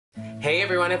Hey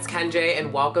everyone, it's Kenjay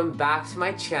and welcome back to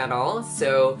my channel.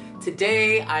 So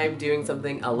today I'm doing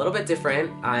something a little bit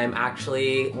different. I'm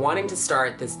actually wanting to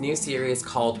start this new series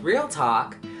called Real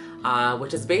Talk,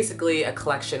 which is basically a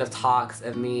collection of talks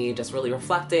of me just really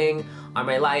reflecting on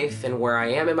my life and where I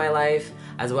am in my life,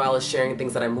 as well as sharing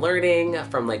things that I'm learning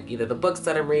from like either the books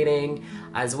that I'm reading,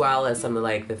 as well as some of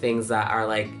like the things that are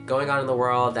like going on in the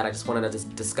world that I just wanted to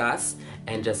just discuss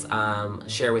and just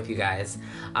share with you guys.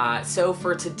 So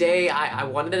for today, I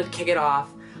wanted to kick it off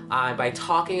by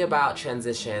talking about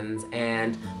transitions,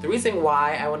 and the reason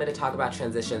why I wanted to talk about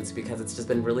transitions is because it's just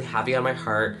been really heavy on my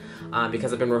heart,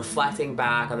 because I've been reflecting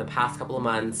back on the past couple of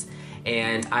months,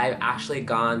 and I've actually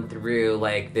gone through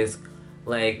like this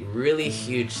like really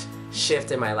huge shift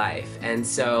in my life. And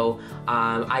so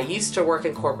I used to work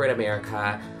in corporate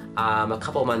America a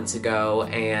couple months ago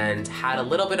and had a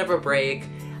little bit of a break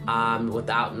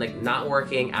without like not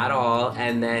working at all,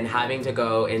 and then having to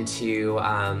go into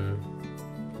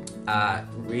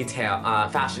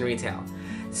fashion retail.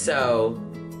 So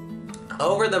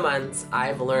over the months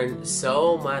I've learned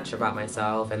so much about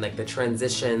myself and like the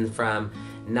transition from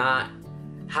not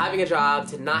having a job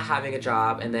to not having a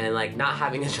job, and then like not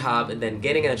having a job and then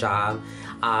getting a job.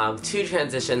 Two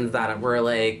transitions that were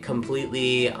like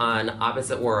completely on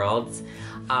opposite worlds.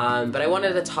 But I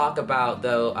wanted to talk about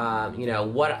though, you know,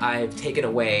 what I've taken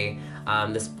away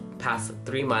this past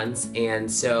 3 months.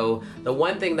 And so the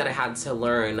one thing that I had to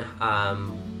learn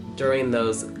during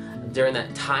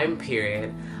that time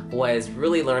period was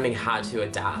really learning how to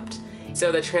adapt. So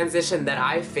the transition that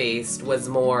I faced was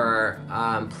more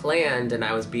planned, and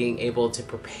I was being able to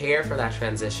prepare for that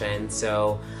transition,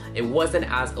 so it wasn't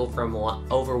as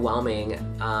overwhelming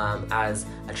as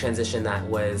a transition that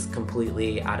was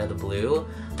completely out of the blue.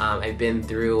 I've been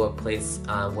through a place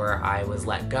where I was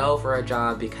let go for a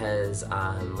job because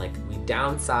like we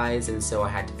downsized, and so I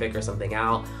had to figure something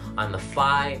out on the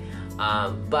fly.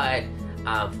 But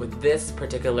with this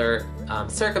particular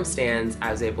circumstance, I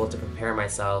was able to prepare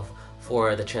myself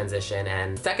for the transition.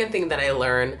 And second thing that I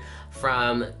learned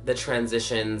from the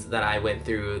transitions that I went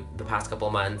through the past couple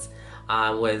months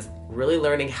was really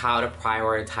learning how to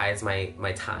prioritize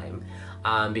my time.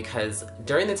 Because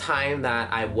during the time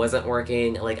that I wasn't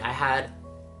working, like I had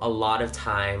a lot of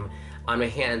time on my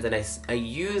hands, and I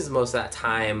used most of that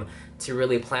time to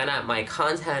really plan out my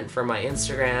content for my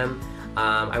Instagram.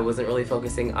 I wasn't really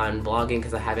focusing on blogging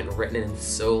because I haven't written in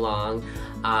so long,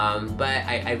 but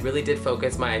I really did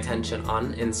focus my attention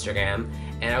on Instagram,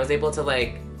 and I was able to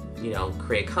like, you know,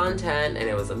 create content, and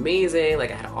it was amazing.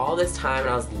 Like I had all this time and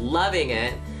I was loving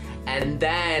it. And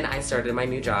then I started my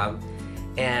new job,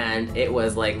 and it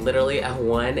was like literally a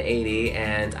 180,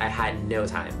 and I had no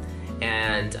time.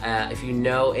 And if you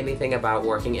know anything about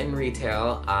working in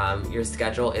retail, your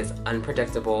schedule is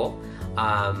unpredictable.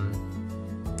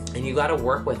 And you gotta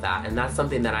work with that, and that's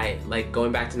something that I, like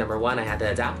going back to number one, I had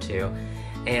to adapt to.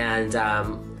 And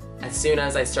as soon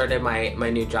as I started my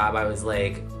new job, I was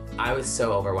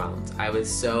so overwhelmed. I was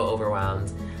so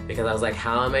overwhelmed because I was like,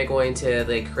 how am I going to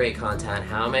like create content?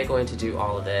 How am I going to do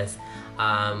all of this?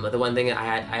 The one thing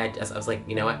I was like,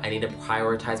 you know what, I need to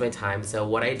prioritize my time. So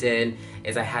what I did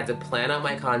is I had to plan out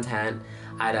my content.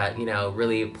 I had to, you know,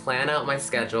 really plan out my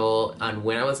schedule on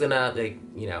when I was gonna like,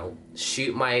 you know,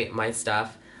 shoot my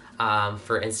stuff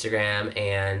for Instagram.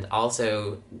 And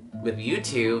also with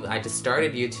YouTube, I just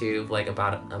started YouTube like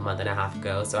about a month and a half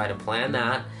ago, so I had to plan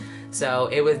that. So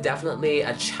it was definitely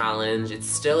a challenge. It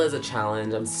still is a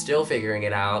challenge. I'm still figuring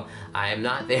it out. I am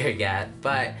not there yet,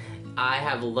 but I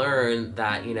have learned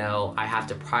that, you know, I have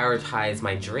to prioritize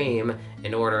my dream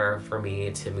in order for me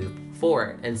to move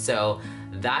forward. And so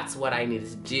that's what I needed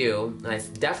to do, and I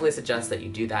definitely suggest that you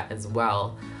do that as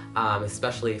well.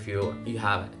 Especially if you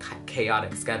have a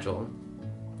chaotic schedule.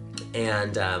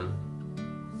 And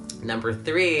number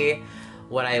three,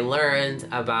 what I learned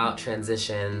about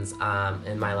transitions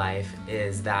in my life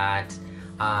is that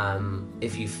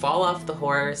if you fall off the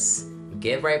horse,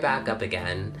 get right back up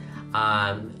again.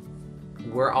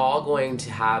 We're all going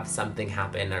to have something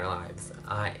happen in our lives,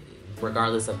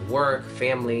 regardless of work,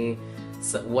 family,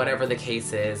 so whatever the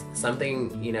case is.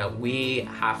 Something, you know, we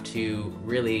have to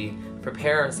really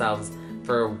prepare ourselves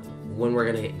for when we're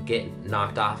gonna get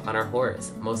knocked off on our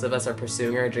horse. Most of us are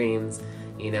pursuing our dreams,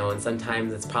 you know, and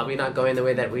sometimes it's probably not going the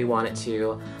way that we want it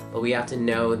to, but we have to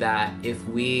know that if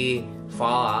we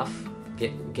fall off,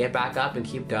 get back up and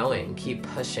keep going, keep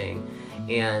pushing.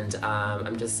 And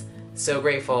I'm just so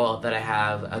grateful that I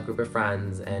have a group of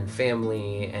friends and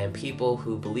family and people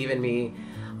who believe in me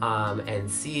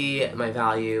and see my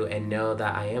value and know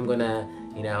that I am gonna,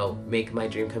 you know, make my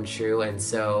dream come true. And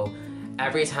so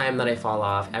every time that I fall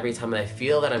off, every time that I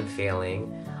feel that I'm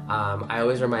failing, I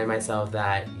always remind myself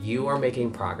that you are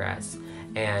making progress,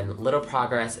 and little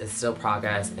progress is still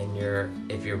progress,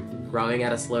 and if you're growing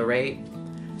at a slow rate,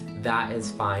 that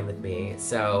is fine with me.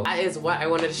 So that is what I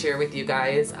wanted to share with you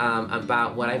guys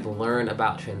about what I've learned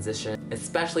about transition,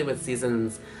 especially with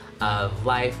seasons of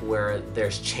life where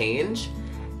there's change.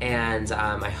 And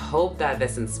I hope that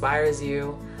this inspires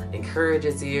you,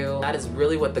 encourages you. That is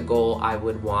really what the goal I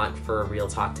would want for Real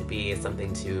Talk to be, is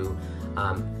something to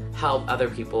help other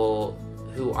people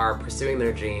who are pursuing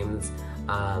their dreams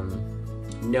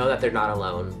know that they're not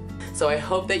alone. So I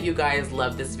hope that you guys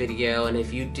love this video, and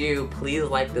if you do, please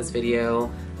like this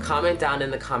video, comment down in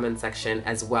the comment section,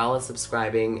 as well as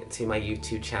subscribing to my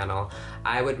YouTube channel.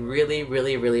 I would really,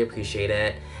 really, really appreciate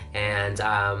it. And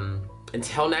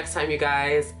until next time, you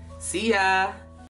guys, see ya!